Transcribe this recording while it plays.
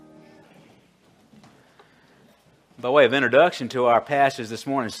By way of introduction to our passage this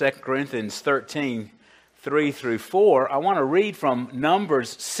morning, 2 Corinthians 13, 3 through 4, I want to read from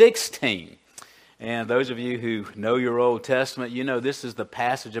Numbers 16. And those of you who know your Old Testament, you know this is the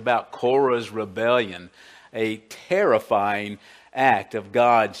passage about Korah's rebellion, a terrifying act of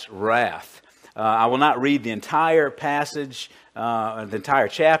God's wrath. I will not read the entire passage, the entire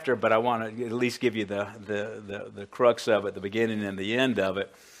chapter, but I want to at least give you the crux of it, the beginning and the end of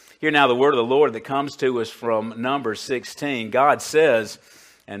it. Hear now the word of the Lord that comes to us from Numbers 16. God says,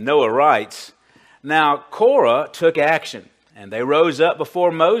 and Noah writes, "Now Korah took action, and they rose up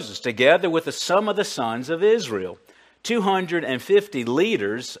before Moses, together with the sum of the sons of Israel, 250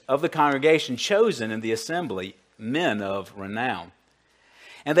 leaders of the congregation chosen in the assembly, men of renown.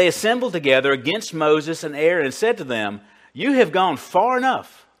 And they assembled together against Moses and Aaron and said to them, 'You have gone far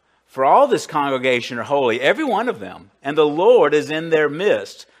enough, for all this congregation are holy, every one of them, and the Lord is in their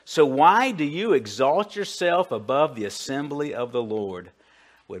midst. So why do you exalt yourself above the assembly of the Lord?'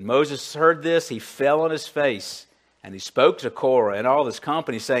 When Moses heard this, he fell on his face, and he spoke to Korah and all his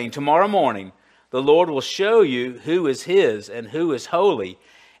company, saying, 'Tomorrow morning the Lord will show you who is his and who is holy,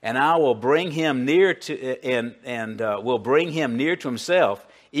 and I will bring him near to will bring him near to himself,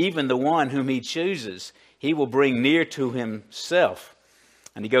 even the one whom he chooses. He will bring near to himself.'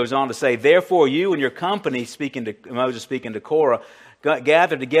 And he goes on to say, 'Therefore you and your company,'" Moses speaking to Korah,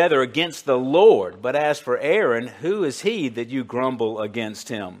 "gather together against the Lord. But as for Aaron, who is he that you grumble against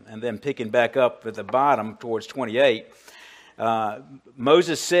him?'" And then picking back up at the bottom towards 28,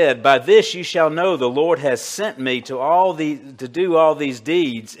 Moses said, "By this you shall know the Lord has sent me to do all these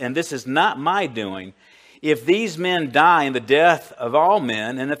deeds, and this is not my doing. If these men die in the death of all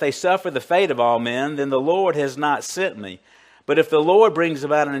men, and if they suffer the fate of all men, then the Lord has not sent me. But if the Lord brings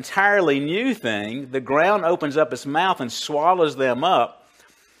about an entirely new thing, the ground opens up its mouth and swallows them up,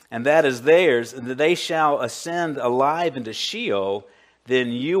 and that is theirs, and that they shall ascend alive into Sheol,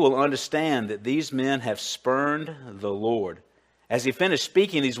 then you will understand that these men have spurned the Lord." As he finished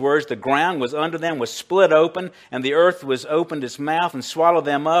speaking these words, the ground was under them, was split open, and the earth was opened its mouth and swallowed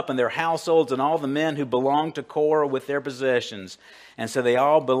them up and their households and all the men who belonged to Korah with their possessions. And so they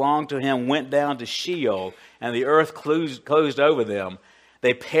all belonged to him went down to Sheol, and the earth closed over them.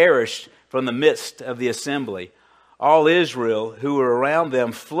 They perished from the midst of the assembly. All Israel who were around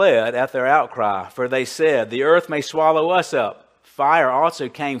them fled at their outcry, for they said, "The earth may swallow us up." Fire also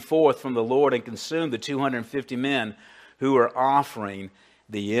came forth from the Lord and consumed the 250 men who were offering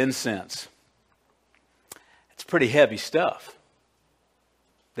the incense. It's pretty heavy stuff.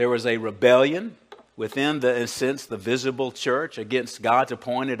 There was a rebellion within in a sense, the visible church against God's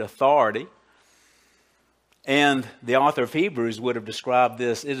appointed authority. And the author of Hebrews would have described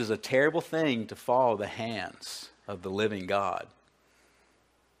this: it is a terrible thing to fall the hands of the living God.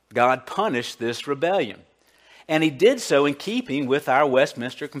 God punished this rebellion. And he did so in keeping with our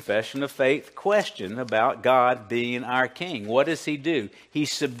Westminster Confession of Faith question about God being our king. What does he do? He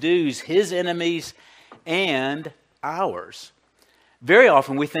subdues his enemies and ours. Very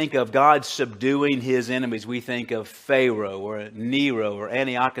often we think of God subduing his enemies. We think of Pharaoh or Nero or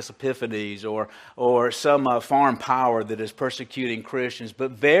Antiochus Epiphanes or some foreign power that is persecuting Christians.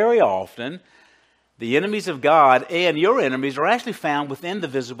 But very often the enemies of God and your enemies are actually found within the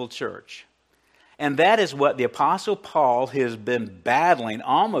visible church. And that is what the Apostle Paul has been battling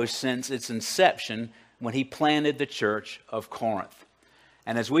almost since its inception when he planted the church of Corinth.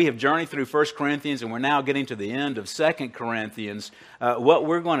 And as we have journeyed through 1 Corinthians and we're now getting to the end of 2 Corinthians, what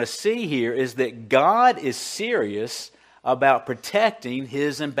we're going to see here is that God is serious about protecting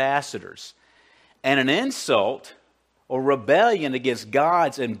his ambassadors. And an insult or rebellion against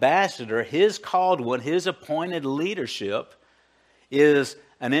God's ambassador, his called one, his appointed leadership, is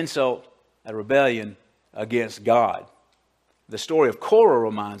an insult, a rebellion against God. The story of Korah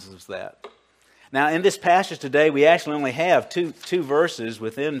reminds us of that. Now, in this passage today, we actually only have two verses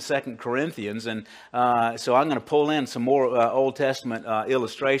within 2 Corinthians, and so I'm going to pull in some more Old Testament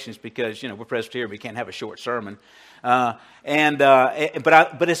illustrations because, we're Presbyterian, we can't have a short sermon. But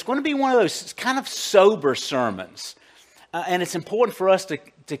it's going to be one of those kind of sober sermons. And it's important for us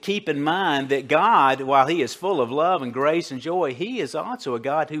to keep in mind that God, while he is full of love and grace and joy, he is also a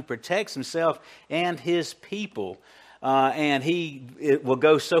God who protects himself and his people. And it will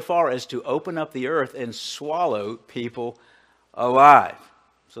go so far as to open up the earth and swallow people alive.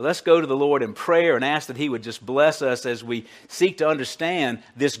 So let's go to the Lord in prayer and ask that he would just bless us as we seek to understand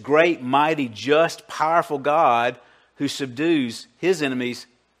this great, mighty, just, powerful God who subdues his enemies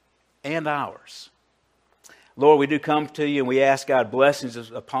and ours. Lord, we do come to you and we ask, God, blessings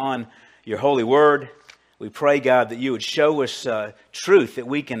upon your holy word. We pray, God, that you would show us truth that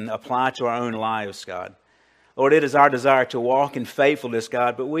we can apply to our own lives, God. Lord, it is our desire to walk in faithfulness,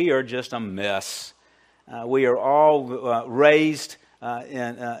 God, but we are just a mess. We are all raised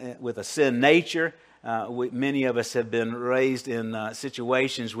with a sin nature. Many of us have been raised in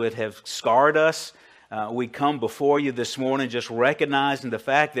situations that have scarred us. We come before you this morning just recognizing the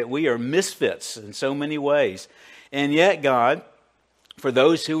fact that we are misfits in so many ways. And yet, God, for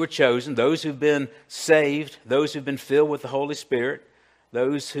those who were chosen, those who've been saved, those who've been filled with the Holy Spirit,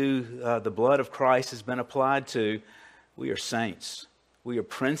 those who the blood of Christ has been applied to, we are saints. We are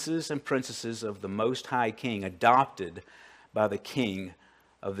princes and princesses of the Most High King, adopted by the King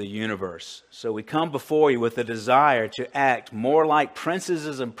of the universe. So we come before you with a desire to act more like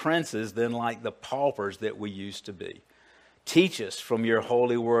princesses and princes than like the paupers that we used to be. Teach us from your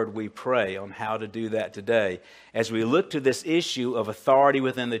holy word, we pray, on how to do that today as we look to this issue of authority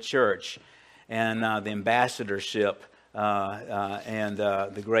within the church and the ambassadorship and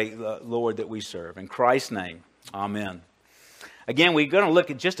the great Lord that we serve. In Christ's name, amen. Again, we're going to look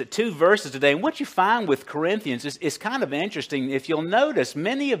at two verses today. And what you find with Corinthians is kind of interesting. If you'll notice,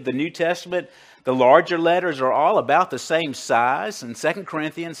 many of the New Testament, the larger letters are all about the same size. And 2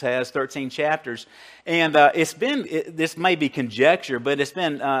 Corinthians has 13 chapters. And this may be conjecture, but it's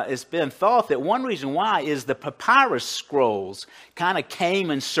been thought that one reason why is the papyrus scrolls kind of came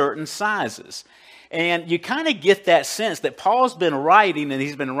in certain sizes. And you kind of get that sense that Paul's been writing, and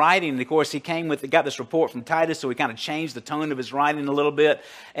he's been writing, and of course he got this report from Titus, so he kind of changed the tone of his writing a little bit.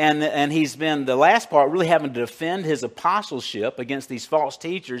 And he's been, the last part, really having to defend his apostleship against these false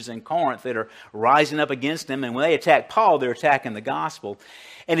teachers in Corinth that are rising up against him. And when they attack Paul, they're attacking the gospel.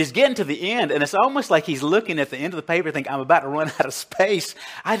 And he's getting to the end, and it's almost like he's looking at the end of the paper thinking, I'm about to run out of space.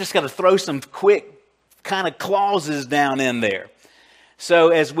 I just got to throw some quick kind of clauses down in there. So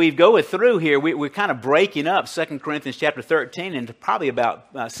as we go through here, we're kind of breaking up 2 Corinthians chapter 13 into probably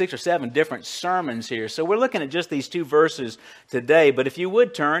about 6 or 7 different sermons here. So we're looking at just these 2 verses today. But if you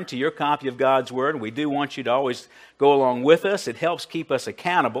would turn to your copy of God's Word, and we do want you to always go along with us. It helps keep us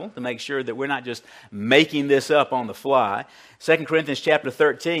accountable to make sure that we're not just making this up on the fly. 2 Corinthians chapter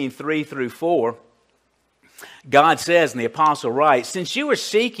 13, 3 through 4. God says, and the apostle writes, since you are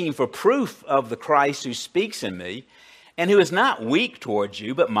seeking for proof of the Christ who speaks in me, and who is not weak towards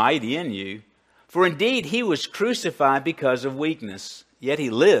you, but mighty in you. For indeed he was crucified because of weakness, yet he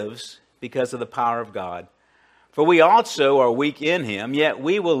lives because of the power of God. For we also are weak in him, yet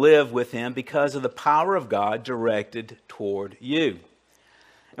we will live with him because of the power of God directed toward you.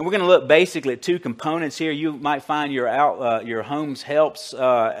 And we're going to look basically at 2 components here. You might find your Homes Helps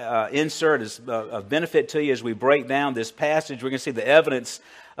insert is of benefit to you as we break down this passage. We're going to see the evidence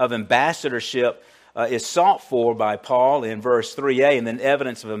of ambassadorship is sought for by Paul in verse 3a, and then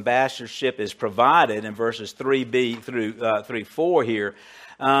evidence of ambassadorship is provided in verses 3b through 3:4 here.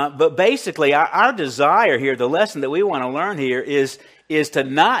 But basically, our desire here, the lesson that we want to learn here is to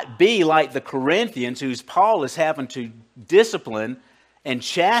not be like the Corinthians, whose Paul is having to discipline and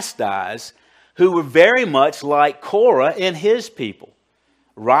chastise, who were very much like Korah and his people,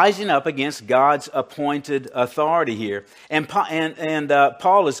 rising up against God's appointed authority here. And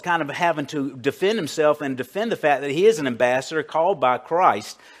Paul is kind of having to defend himself and defend the fact that he is an ambassador called by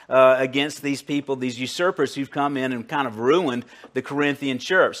Christ against these people, these usurpers who've come in and kind of ruined the Corinthian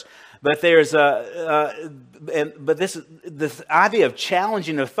church. But there's this idea of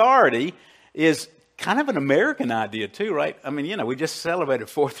challenging authority is kind of an American idea too, right? I mean, we just celebrated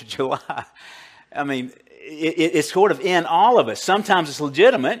 4th of July. I mean, it's sort of in all of us. Sometimes it's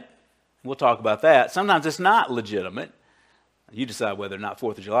legitimate. We'll talk about that. Sometimes it's not legitimate. You decide whether or not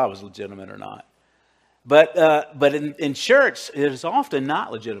 4th of July was legitimate or not. But in church, it is often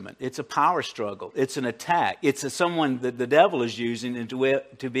not legitimate. It's a power struggle. It's an attack. It's someone that the devil is using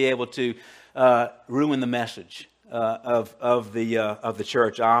to be able to ruin the message of the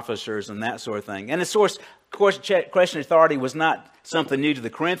church officers and that sort of thing. And of course, question of authority was not something new to the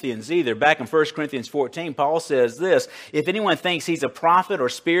Corinthians either. Back in 1 Corinthians 14, Paul says this, if anyone thinks he's a prophet or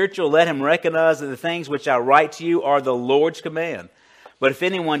spiritual, let him recognize that the things which I write to you are the Lord's command. But if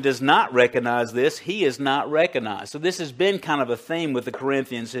anyone does not recognize this, he is not recognized. So this has been kind of a theme with the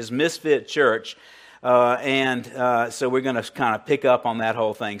Corinthians, his misfit church. So we're going to kind of pick up on that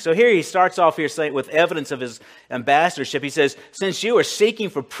whole thing. So here he starts off here saying with evidence of his ambassadorship. He says, since you are seeking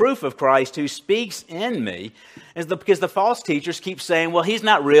for proof of Christ who speaks in me, because the false teachers keep saying, well, he's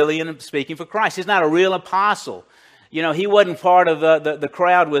not really speaking for Christ. He's not a real apostle. He wasn't part of the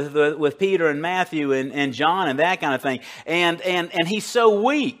crowd with Peter and Matthew and John and that kind of thing. And he's so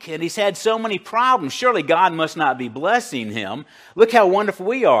weak and he's had so many problems. Surely God must not be blessing him. Look how wonderful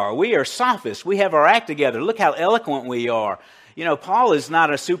we are. We are sophists. We have our act together. Look how eloquent we are. Paul is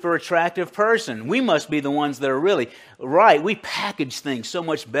not a super attractive person. We must be the ones that are really right. We package things so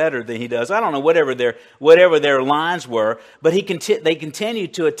much better than he does. I don't know whatever their lines were, but they continue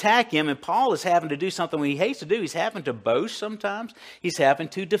to attack him, and Paul is having to do something he hates to do. He's having to boast sometimes. He's having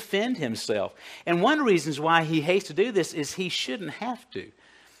to defend himself. And one of the reasons why he hates to do this is he shouldn't have to.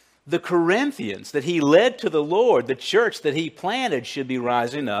 The Corinthians that he led to the Lord, the church that he planted, should be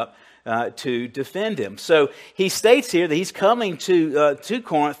rising up to defend him. So he states here that he's coming to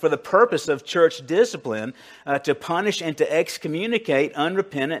Corinth for the purpose of church discipline, to punish and to excommunicate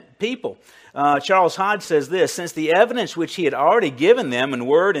unrepentant people. Charles Hodge says this: since the evidence which he had already given them in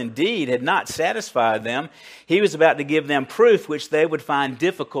word and deed had not satisfied them, he was about to give them proof which they would find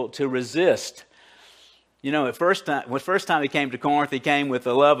difficult to resist. When first time he came to Corinth, he came with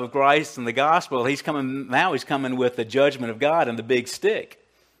the love of Christ and the gospel. He's coming with the judgment of God and the big stick.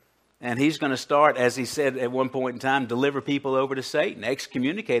 And he's going to start, as he said at one point in time, deliver people over to Satan,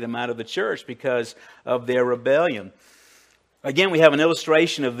 excommunicate them out of the church because of their rebellion. Again, we have an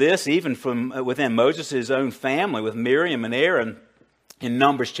illustration of this even from within Moses' own family with Miriam and Aaron in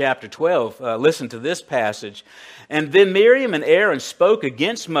Numbers chapter 12. Listen to this passage. And then Miriam and Aaron spoke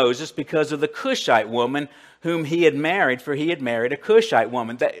against Moses because of the Cushite woman whom he had married, for he had married a Cushite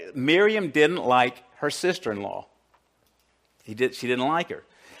woman. Miriam didn't like her sister-in-law. She didn't like her.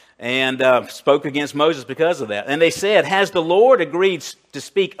 And spoke against Moses because of that. And they said, has the Lord agreed to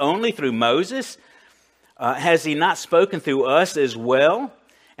speak only through Moses? Has he not spoken through us as well?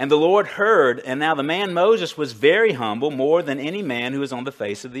 And the Lord heard, and now the man Moses was very humble, more than any man who is on the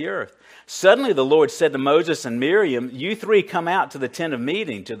face of the earth. Suddenly the Lord said to Moses and Miriam, you three come out to the tent of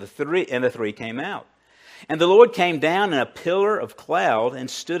meeting, and the three came out. And the Lord came down in a pillar of cloud and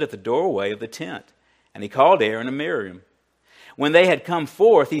stood at the doorway of the tent. And he called Aaron and Miriam. When they had come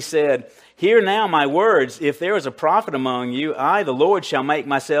forth, he said, hear now my words. If there is a prophet among you, I, the Lord, shall make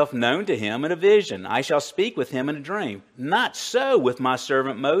myself known to him in a vision. I shall speak with him in a dream. Not so with my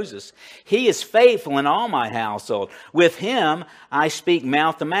servant Moses. He is faithful in all my household. With him I speak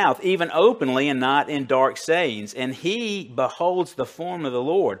mouth to mouth, even openly and not in dark sayings. And he beholds the form of the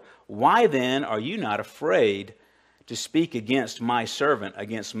Lord. Why then are you not afraid to speak against my servant,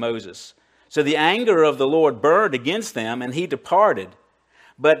 against Moses? So the anger of the Lord burned against them, and he departed.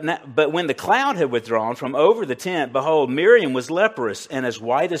 But when the cloud had withdrawn from over the tent, behold, Miriam was leprous and as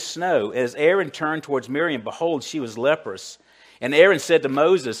white as snow. As Aaron turned towards Miriam, behold, she was leprous. And Aaron said to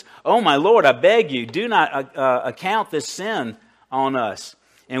Moses, oh, my Lord, I beg you, do not account this sin on us,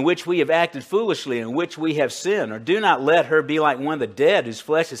 in which we have acted foolishly, in which we have sinned, or do not let her be like one of the dead whose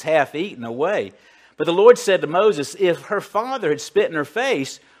flesh is half eaten away. But the Lord said to Moses, if her father had spit in her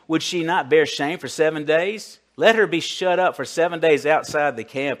face, would she not bear shame for 7 days? Let her be shut up for 7 days outside the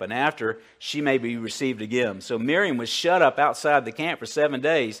camp, and after she may be received again. So Miriam was shut up outside the camp for 7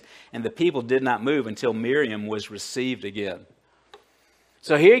 days, and the people did not move until Miriam was received again.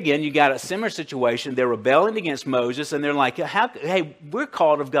 So here again, you got a similar situation. They're rebelling against Moses, and they're like, hey, we're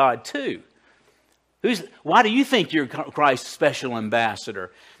called of God too. Why do you think you're Christ's special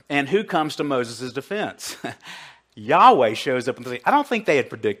ambassador? And who comes to Moses' defense? Yahweh shows up and says, I don't think they had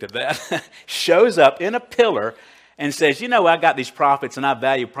predicted that. Shows up in a pillar and says, I got these prophets and I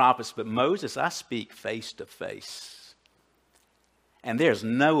value prophets, but Moses, I speak face to face. And there's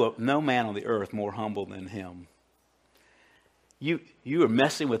no man on the earth more humble than him. You are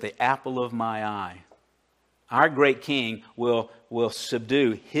messing with the apple of my eye. Our great king will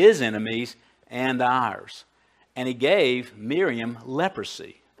subdue his enemies and ours. And he gave Miriam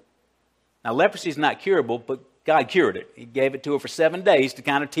leprosy. Now, leprosy is not curable, but God cured it. He gave it to her for 7 days to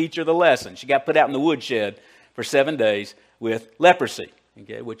kind of teach her the lesson. She got put out in the woodshed for 7 days with leprosy,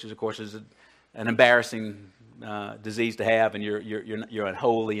 which is, of course, an embarrassing disease to have, and you're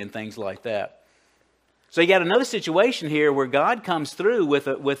unholy and things like that. So you got another situation here where God comes through with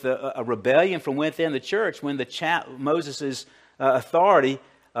a rebellion from within the church when Moses' authority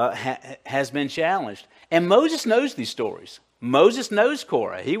has been challenged. And Moses knows these stories. Moses knows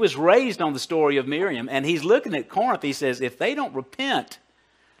Korah. He was raised on the story of Miriam, and he's looking at Corinth. He says, if they don't repent,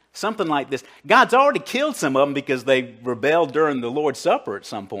 something like this. God's already killed some of them because they rebelled during the Lord's Supper at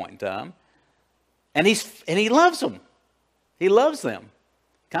some point in time. And he loves them. He loves them.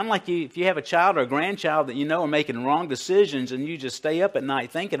 Kind of like if you have a child or a grandchild that are making wrong decisions, and you just stay up at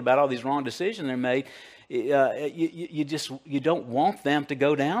night thinking about all these wrong decisions they're made, you don't want them to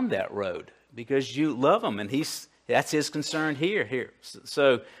go down that road because you love them, and that's his concern here.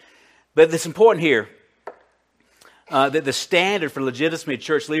 So, but it's important here that the standard for legitimate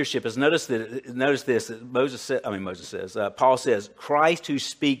church leadership is notice this. Paul says, Christ who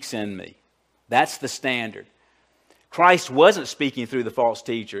speaks in me. That's the standard. Christ wasn't speaking through the false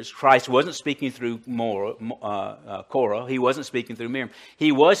teachers. Christ wasn't speaking through Korah. He wasn't speaking through Miriam.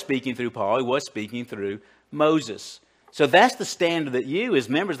 He was speaking through Paul. He was speaking through Moses. So that's the standard that you, as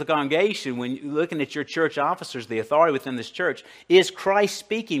members of the congregation, when you're looking at your church officers, the authority within this church, is Christ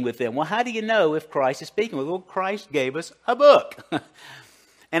speaking with them? Well, how do you know if Christ is speaking with them? Well, Christ gave us a book.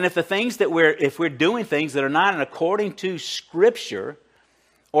 And if the things that if we're doing things that are not according to Scripture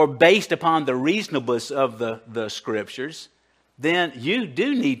or based upon the reasonableness of the Scriptures, then you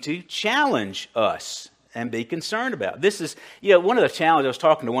do need to challenge us and be concerned about. This is, one of the challenges, I was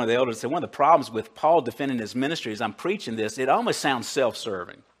talking to one of the elders, said one of the problems with Paul defending his ministry as I'm preaching this, it almost sounds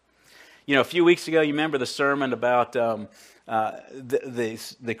self-serving. A few weeks ago, you remember the sermon about the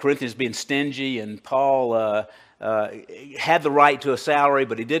Corinthians being stingy, and Paul had the right to a salary,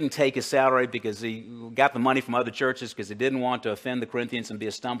 but he didn't take his salary because he got the money from other churches because he didn't want to offend the Corinthians and be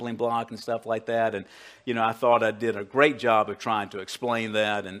a stumbling block and stuff like that. And, I thought I did a great job of trying to explain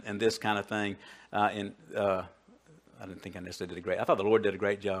that and this kind of thing. I didn't think I necessarily did a great. I thought the Lord did a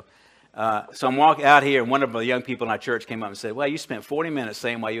great job. So I'm walking out here, and one of the young people in our church came up and said, "Well, you spent 40 minutes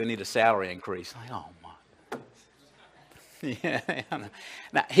saying why you need a salary increase." I'm like, oh my. Yeah.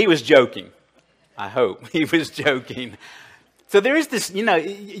 Now, he was joking. I hope he was joking. So there is this,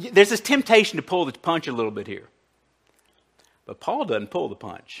 there's this temptation to pull the punch a little bit here. But Paul doesn't pull the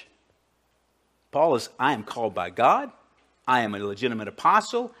punch. Paul is, I am called by God. I am a legitimate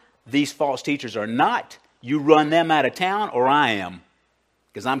apostle. These false teachers are not. You run them out of town, or I am.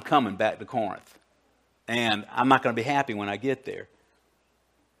 Because I'm coming back to Corinth. And I'm not going to be happy when I get there.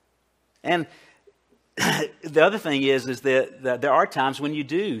 And the other thing is that there are times when you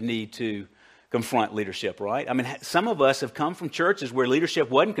do need to confront leadership, right? I mean, some of us have come from churches where leadership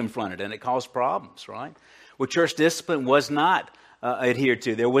wasn't confronted and it caused problems, right? Where church discipline was not adhered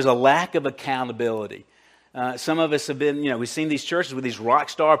to. There was a lack of accountability. Some of us have been, we've seen these churches with these rock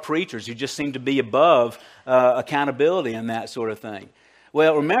star preachers who just seem to be above accountability and that sort of thing.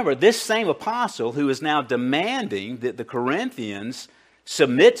 Well, remember, this same apostle who is now demanding that the Corinthians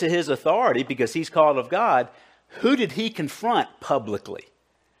submit to his authority because he's called of God, who did he confront publicly?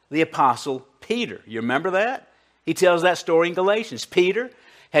 The apostle Peter. You remember that? He tells that story in Galatians. Peter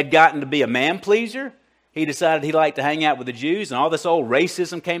had gotten to be a man-pleaser. He decided he liked to hang out with the Jews, and all this old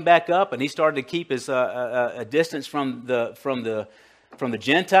racism came back up, and he started to keep his a distance from the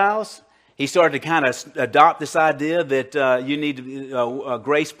Gentiles. He started to kind of adopt this idea that you need to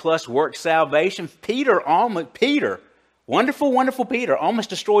grace plus work salvation. Peter, wonderful, wonderful Peter, almost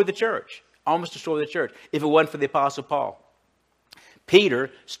destroyed the church. Almost destroyed the church if it wasn't for the Apostle Paul. Peter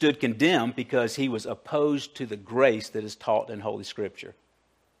stood condemned because he was opposed to the grace that is taught in Holy Scripture.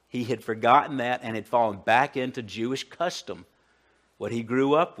 He had forgotten that and had fallen back into Jewish custom, what he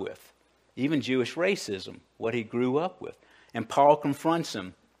grew up with. Even Jewish racism, what he grew up with. And Paul confronts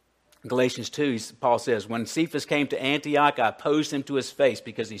him. In Galatians 2, Paul says, when Cephas came to Antioch, I opposed him to his face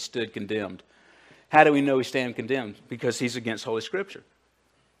because he stood condemned. How do we know he's standing condemned? Because he's against Holy Scripture.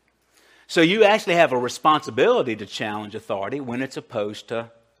 So you actually have a responsibility to challenge authority when it's opposed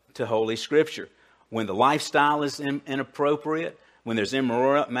to Holy Scripture. When the lifestyle is inappropriate, when there's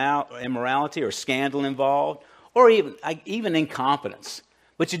immorality or scandal involved, or even incompetence.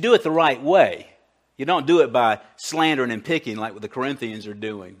 But you do it the right way. You don't do it by slandering and picking like what the Corinthians are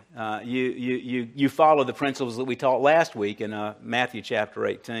doing. You follow the principles that we taught last week in Matthew chapter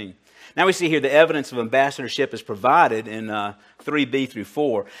 18. Now we see here the evidence of ambassadorship is provided in 3b through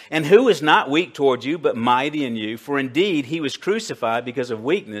 4. And who is not weak toward you, but mighty in you? For indeed he was crucified because of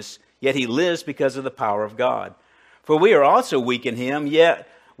weakness, yet he lives because of the power of God. For we are also weak in him, yet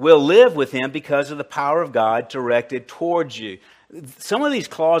will live with him because of the power of God directed towards you. Some of these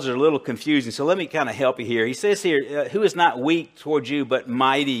clauses are a little confusing, so let me kind of help you here. He says here, who is not weak towards you, but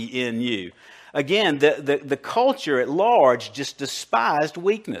mighty in you? Again, the culture at large just despised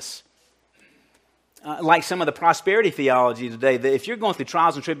weakness. Like some of the prosperity theology today, that if you're going through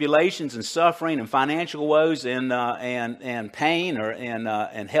trials and tribulations and suffering and financial woes and pain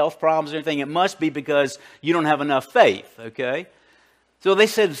and health problems and everything, it must be because you don't have enough faith, okay? So they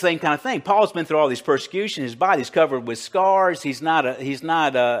said the same kind of thing. Paul's been through all these persecutions. His body's covered with scars. He's not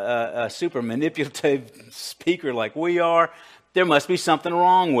a super manipulative speaker like we are. There must be something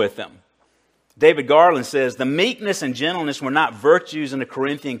wrong with him. David Garland says, the meekness and gentleness were not virtues in the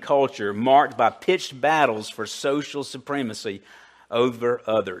Corinthian culture marked by pitched battles for social supremacy over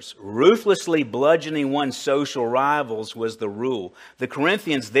others. Ruthlessly bludgeoning one's social rivals was the rule. The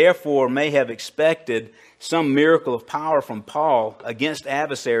Corinthians therefore may have expected some miracle of power from Paul against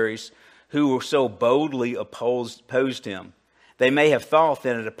adversaries who were so boldly opposed him. they may have thought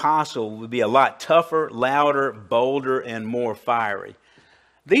that an apostle would be a lot tougher, louder, bolder, and more fiery.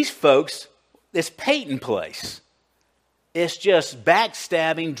 These folks, it's Peyton Place. It's just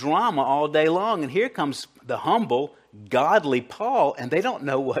backstabbing drama all day long. And here comes the humble, godly Paul, and they don't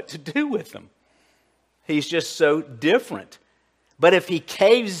know what to do with him. He's just so different. But if he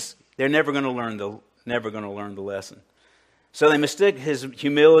caves, they're never going to learn the lesson. So they mistake his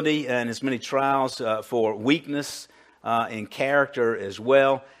humility and his many trials for weakness in character as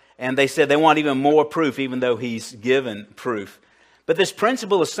well. And they said they want even more proof, even though he's given proof. But this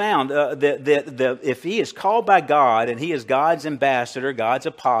principle is sound, that if he is called by God and he is God's ambassador, God's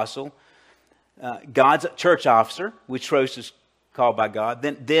apostle, God's church officer, which Trost is called by God,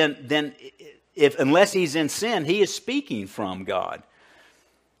 then unless he's in sin, he is speaking from God.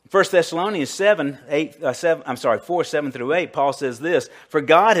 1 Thessalonians 4, 7 through 8, Paul says this, "For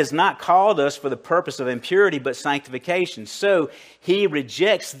God has not called us for the purpose of impurity, but sanctification. So he who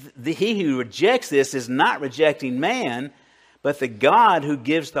rejects this is not rejecting man, but the God who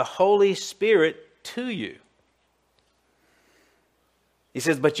gives the Holy Spirit to you." He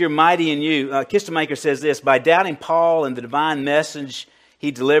says, "But you're mighty in you." Kistemaker says this, "By doubting Paul and the divine message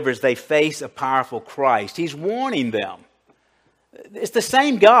he delivers, they face a powerful Christ." He's warning them. It's the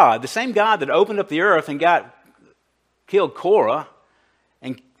same God that opened up the earth and killed Korah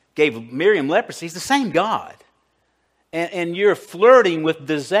and gave Miriam leprosy. He's the same God. And you're flirting with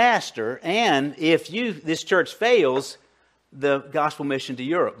disaster. And if this church fails, the gospel mission to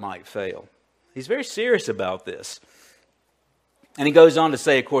Europe might fail. He's very serious about this. And he goes on to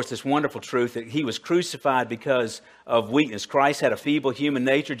say, of course, this wonderful truth that he was crucified because of weakness. Christ had a feeble human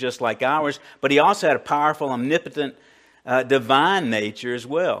nature just like ours, but he also had a powerful, omnipotent, divine nature as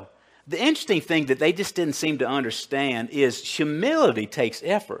well. The interesting thing that they just didn't seem to understand is humility takes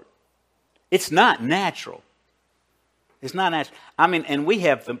effort. It's not natural. It's not natural. I mean, and we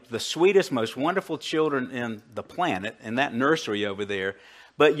have the sweetest, most wonderful children in the planet, in that nursery over there.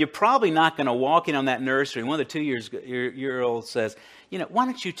 But you're probably not going to walk in on that nursery, and one of the 2-year-olds says, "Why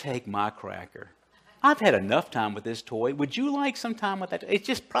don't you take my cracker? I've had enough time with this toy. Would you like some time with that?" It's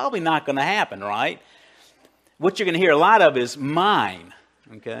just probably not going to happen, right? What you're going to hear a lot of is mine,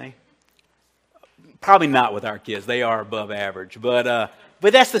 okay? Probably not with our kids. They are above average. But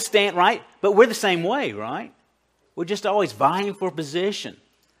that's the stand, right? But we're the same way, right? We're just always vying for position.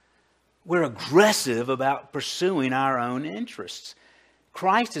 We're aggressive about pursuing our own interests.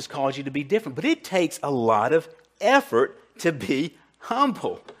 Christ has called you to be different, but it takes a lot of effort to be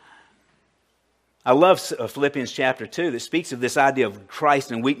humble. I love Philippians chapter 2 that speaks of this idea of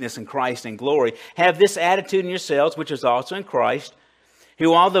Christ in weakness and Christ in glory. "Have this attitude in yourselves, which is also in Christ,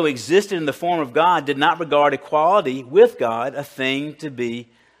 who although existed in the form of God, did not regard equality with God a thing to be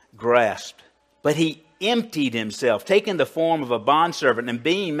grasped. But he emptied himself, taking the form of a bondservant, and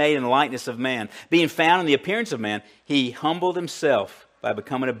being made in the likeness of man, being found in the appearance of man, he humbled himself by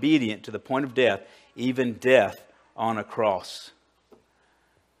becoming obedient to the point of death, even death on a cross."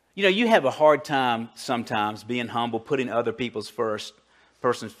 You have a hard time sometimes being humble, putting other people first,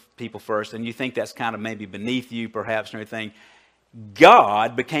 and you think that's kind of maybe beneath you perhaps and everything.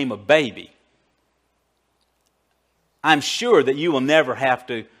 God became a baby. I'm sure that you will never have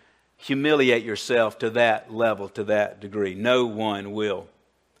to humiliate yourself to that level, to that degree. No one will.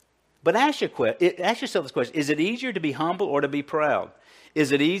 But ask yourself this question: is it easier to be humble or to be proud?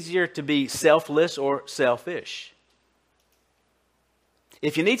 Is it easier to be selfless or selfish?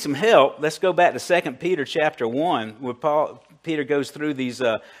 If you need some help, let's go back to 2 Peter chapter 1, where Peter goes through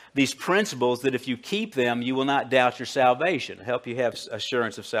these principles that if you keep them, you will not doubt your salvation. Help you have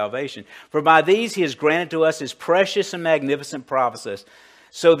assurance of salvation. "For by these he has granted to us his precious and magnificent promises,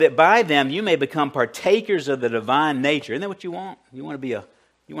 so that by them you may become partakers of the divine nature." Isn't that what you want? You want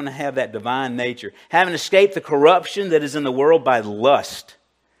to have that divine nature. "Having escaped the corruption that is in the world by lust.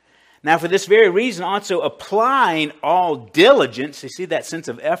 Now for this very reason also applying all diligence," you see that sense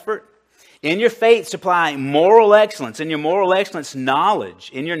of effort? "In your faith supply moral excellence, in your moral excellence knowledge,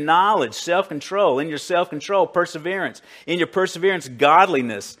 in your knowledge self-control, in your self-control perseverance, in your perseverance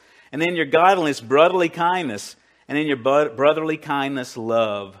godliness, and in your godliness brotherly kindness, and in your brotherly kindness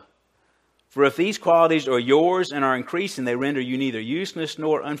love. For if these qualities are yours and are increasing, they render you neither useless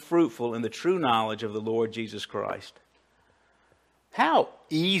nor unfruitful in the true knowledge of the Lord Jesus Christ." How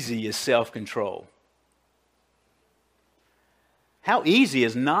easy is self-control? How easy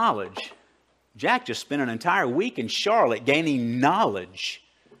is knowledge? Jack just spent an entire week in Charlotte gaining knowledge.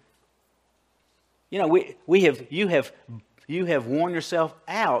 You have worn yourself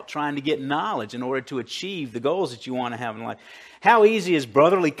out trying to get knowledge in order to achieve the goals that you want to have in life. How easy is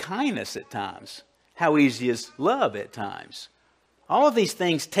brotherly kindness at times? How easy is love at times? All of these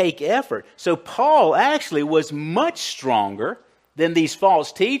things take effort. So Paul actually was much stronger than these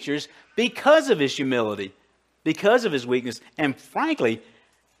false teachers because of his humility, because of his weakness. And frankly,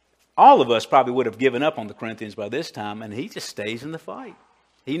 all of us probably would have given up on the Corinthians by this time, and he just stays in the fight.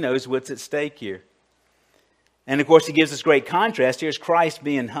 He knows what's at stake here. And of course, he gives this great contrast. Here's Christ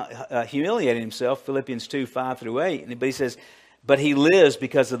being humiliating himself, Philippians 2, 5 through 8. But he says, but he lives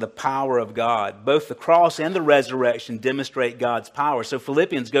because of the power of God. Both the cross and the resurrection demonstrate God's power. So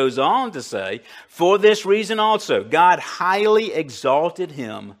Philippians goes on to say, for this reason also, God highly exalted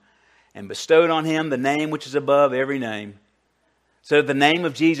him and bestowed on him the name which is above every name. So at the name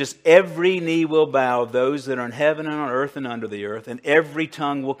of Jesus, every knee will bow, those that are in heaven and on earth and under the earth, and every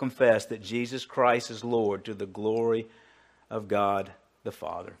tongue will confess that Jesus Christ is Lord, to the glory of God the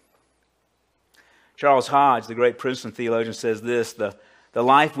Father. Charles Hodge, the great Princeton theologian, says this, the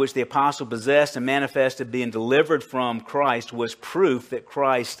life which the apostle possessed and manifested being delivered from Christ was proof that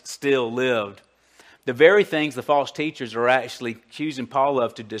Christ still lived. The very things the false teachers are actually accusing Paul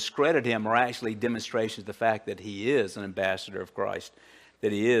of to discredit him are actually demonstrations of the fact that he is an ambassador of Christ,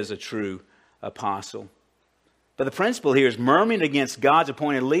 that he is a true apostle. But the principle here is murmuring against God's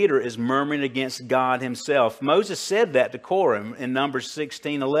appointed leader is murmuring against God himself. Moses said that to Korah in Numbers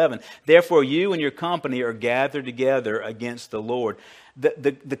 16:11. Therefore you and your company are gathered together against the Lord.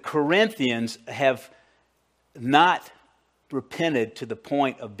 The Corinthians have not repented to the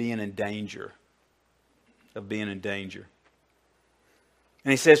point of being in danger. And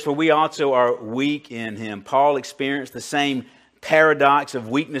he says, for we also are weak in him. Paul experienced the same paradox of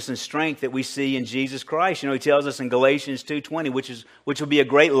weakness and strength that we see in Jesus Christ. You know, he tells us in Galatians 2:20, which will be a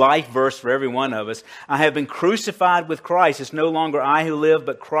great life verse for every one of us. I have been crucified with Christ. It's no longer I who live,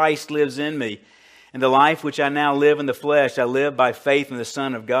 but Christ lives in me. And the life which I now live in the flesh, I live by faith in the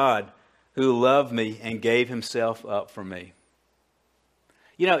Son of God, who loved me and gave himself up for me.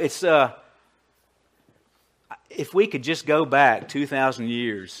 You know, it's if we could just go back 2,000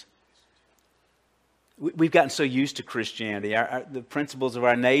 years, we've gotten so used to Christianity. The principles of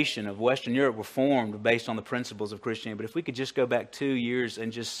our nation, of Western Europe, were formed based on the principles of Christianity. But if we could just go back 2 years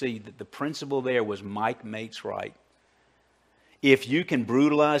and just see that the principle there was Mike makes right. If you can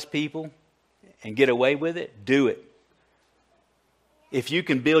brutalize people and get away with it, do it. If you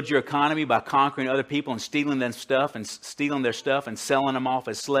can build your economy by conquering other people and stealing their stuff and selling them off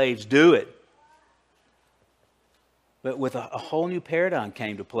as slaves, do it. But with a whole new paradigm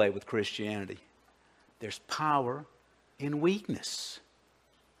came to play with Christianity. There's power in weakness.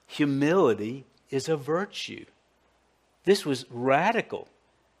 Humility is a virtue. This was radical.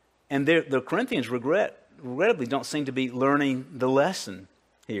 And the Corinthians regrettably don't seem to be learning the lesson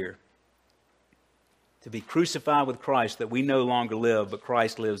here. To be crucified with Christ, that we no longer live, but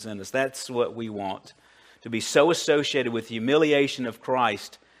Christ lives in us. That's what we want. To be so associated with the humiliation of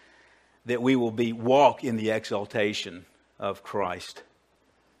Christ that we will walk in the exaltation of Christ.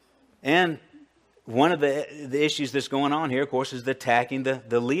 And one of the issues that's going on here, of course, is attacking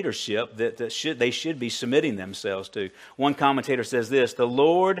the leadership that they should be submitting themselves to. One commentator says this, the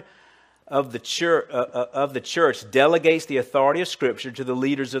Lord of the church delegates the authority of Scripture to the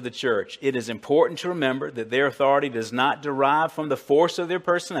leaders of the church. It is important to remember that their authority does not derive from the force of their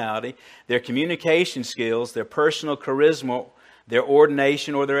personality, their communication skills, their personal charisma, their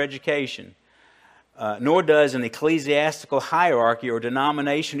ordination, or their education. Nor does an ecclesiastical hierarchy or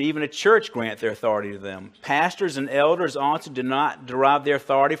denomination, even a church, grant their authority to them. Pastors and elders also do not derive their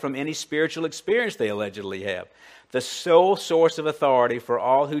authority from any spiritual experience they allegedly have. The sole source of authority for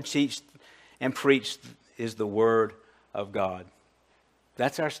all who teach and preach is the Word of God.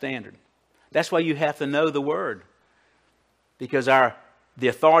 That's our standard. That's why you have to know the Word. Because the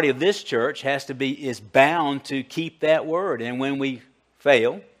authority of this church is bound to keep that Word. And when we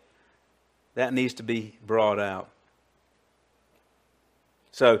fail, that needs to be brought out.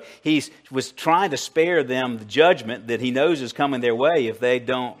 So he was trying to spare them the judgment that he knows is coming their way if they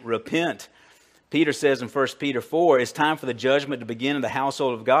don't repent. Peter says in 1 Peter 4, it's time for the judgment to begin in the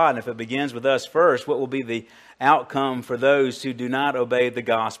household of God. And if it begins with us first, what will be the outcome for those who do not obey the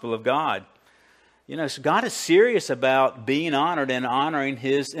gospel of God? You know, so God is serious about being honored and honoring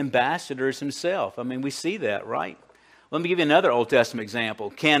his ambassadors himself. I mean, we see that, right? Let me give you another Old Testament example.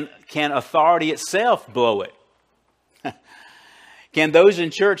 Can authority itself blow it? Can those in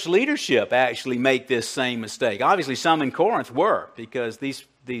church leadership actually make this same mistake? Obviously, some in Corinth were, because these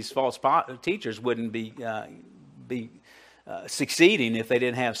false teachers wouldn't be succeeding if they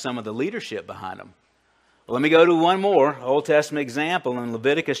didn't have some of the leadership behind them. Well, let me go to one more Old Testament example in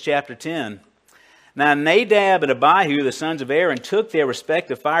Leviticus chapter 10. Now, Nadab and Abihu, the sons of Aaron, took their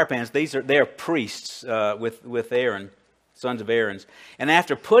respective fire pans. They are priests with Aaron. sons of Aaron. And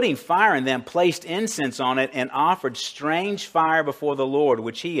after putting fire in them, placed incense on it, and offered strange fire before the Lord,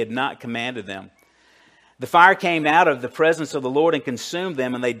 which he had not commanded them. The fire came out of the presence of the Lord and consumed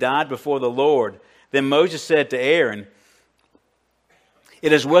them, and they died before the Lord. Then Moses said to Aaron,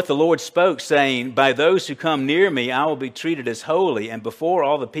 "It is what the Lord spoke, saying, by those who come near me I will be treated as holy, and before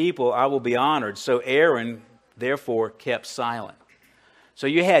all the people I will be honored." So Aaron therefore kept silent. So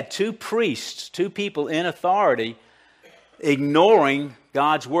you had two priests, two people in authority, ignoring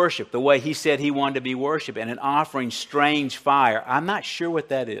God's worship, the way he said he wanted to be worshipped, and offering strange fire. I'm not sure what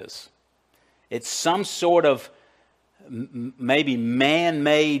that is. It's some sort of maybe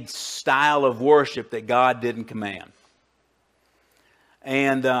man-made style of worship that God didn't command.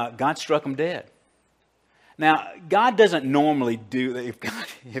 And God struck them dead. Now, God doesn't normally do that.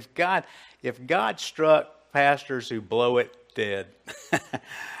 If God struck pastors who blow it dead,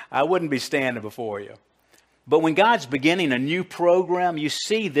 I wouldn't be standing before you. But when God's beginning a new program, you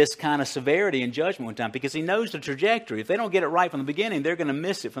see this kind of severity and judgment one time because he knows the trajectory. If they don't get it right from the beginning, they're going to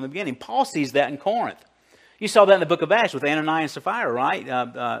miss it from the beginning. Paul sees that in Corinth. You saw that in the book of Acts with Ananias and Sapphira, right?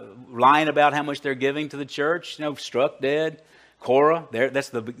 Lying about how much they're giving to the church, struck dead. Korah,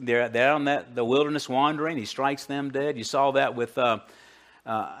 they're on the wilderness wandering. He strikes them dead. You saw that with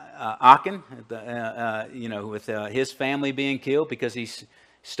Achan, with his family being killed because he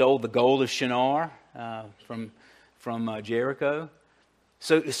stole the gold of Shinar from Jericho.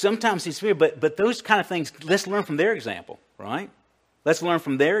 So sometimes he's feared, but those kind of things, let's learn from their example, right? Let's learn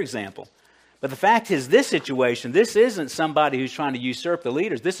from their example. But the fact is, this situation, this isn't somebody who's trying to usurp the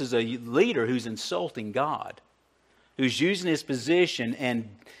leaders. This is a leader who's insulting God, who's using his position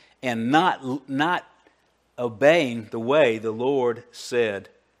and not obeying the way the Lord said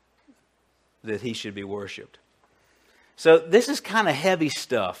that he should be worshipped. So this is kind of heavy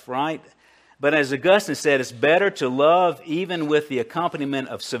stuff, right? But as Augustine said, it's better to love even with the accompaniment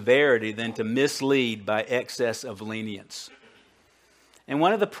of severity than to mislead by excess of lenience. And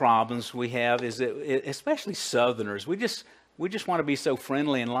one of the problems we have is that, especially Southerners, we just want to be so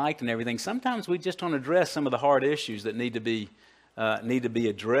friendly and liked and everything. Sometimes we just don't address some of the hard issues that need to be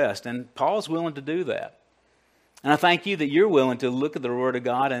addressed. And Paul's willing to do that. And I thank you that you're willing to look at the Word of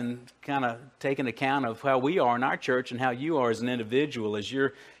God and kind of take into account of how we are in our church and how you are as an individual as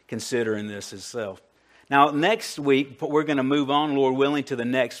you're considering this itself. Now, next week, we're going to move on, Lord willing, to the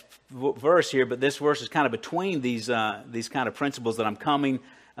next verse here. But this verse is kind of between these kind of principles that I'm coming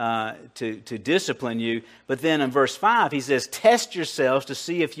to discipline you. But then in verse 5, he says, "Test yourselves to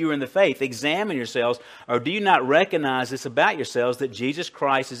see if you are in the faith. Examine yourselves, or do you not recognize this about yourselves, that Jesus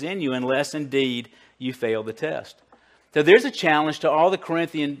Christ is in you, unless indeed you fail the test." So there's a challenge to all the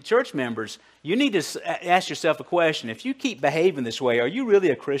Corinthian church members. You need to ask yourself a question. If you keep behaving this way, are you really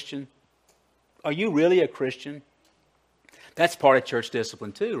a Christian? Are you really a Christian? That's part of church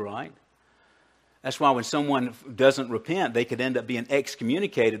discipline too, right? That's why when someone doesn't repent, they could end up being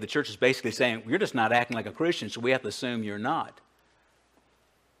excommunicated. The church is basically saying, you're just not acting like a Christian, so we have to assume you're not.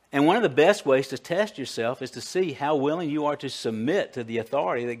 And one of the best ways to test yourself is to see how willing you are to submit to the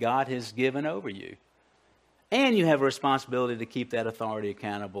authority that God has given over you. And you have a responsibility to keep that authority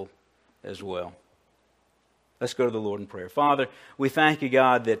accountable as well. Let's go to the Lord in prayer. Father, we thank you,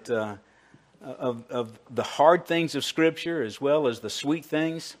 God, that of the hard things of Scripture as well as the sweet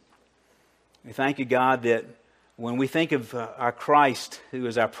things. We thank you, God, that when we think of our Christ, who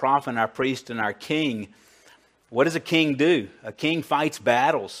is our prophet and our priest and our king, what does a king do? A king fights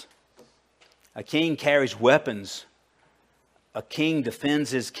battles. A king carries weapons. A king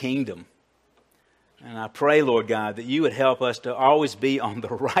defends his kingdom. And I pray, Lord God, that you would help us to always be on the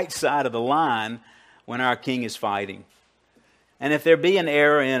right side of the line when our king is fighting. And if there be an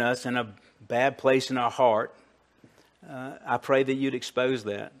error in us and a bad place in our heart, I pray that you'd expose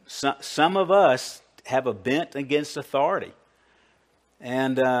that. Some of us have a bent against authority.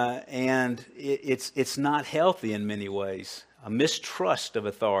 And it's not healthy in many ways. A mistrust of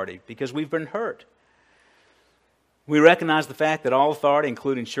authority because we've been hurt. We recognize the fact that all authority,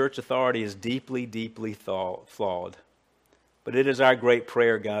 including church authority, is deeply, deeply flawed. But it is our great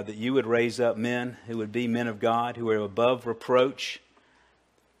prayer, God, that you would raise up men who would be men of God, who are above reproach,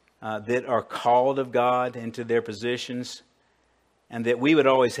 that are called of God into their positions, and that we would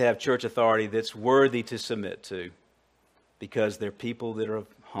always have church authority that's worthy to submit to, because they're people that are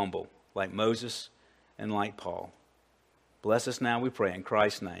humble, like Moses and like Paul. Bless us now, we pray, in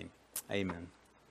Christ's name. Amen.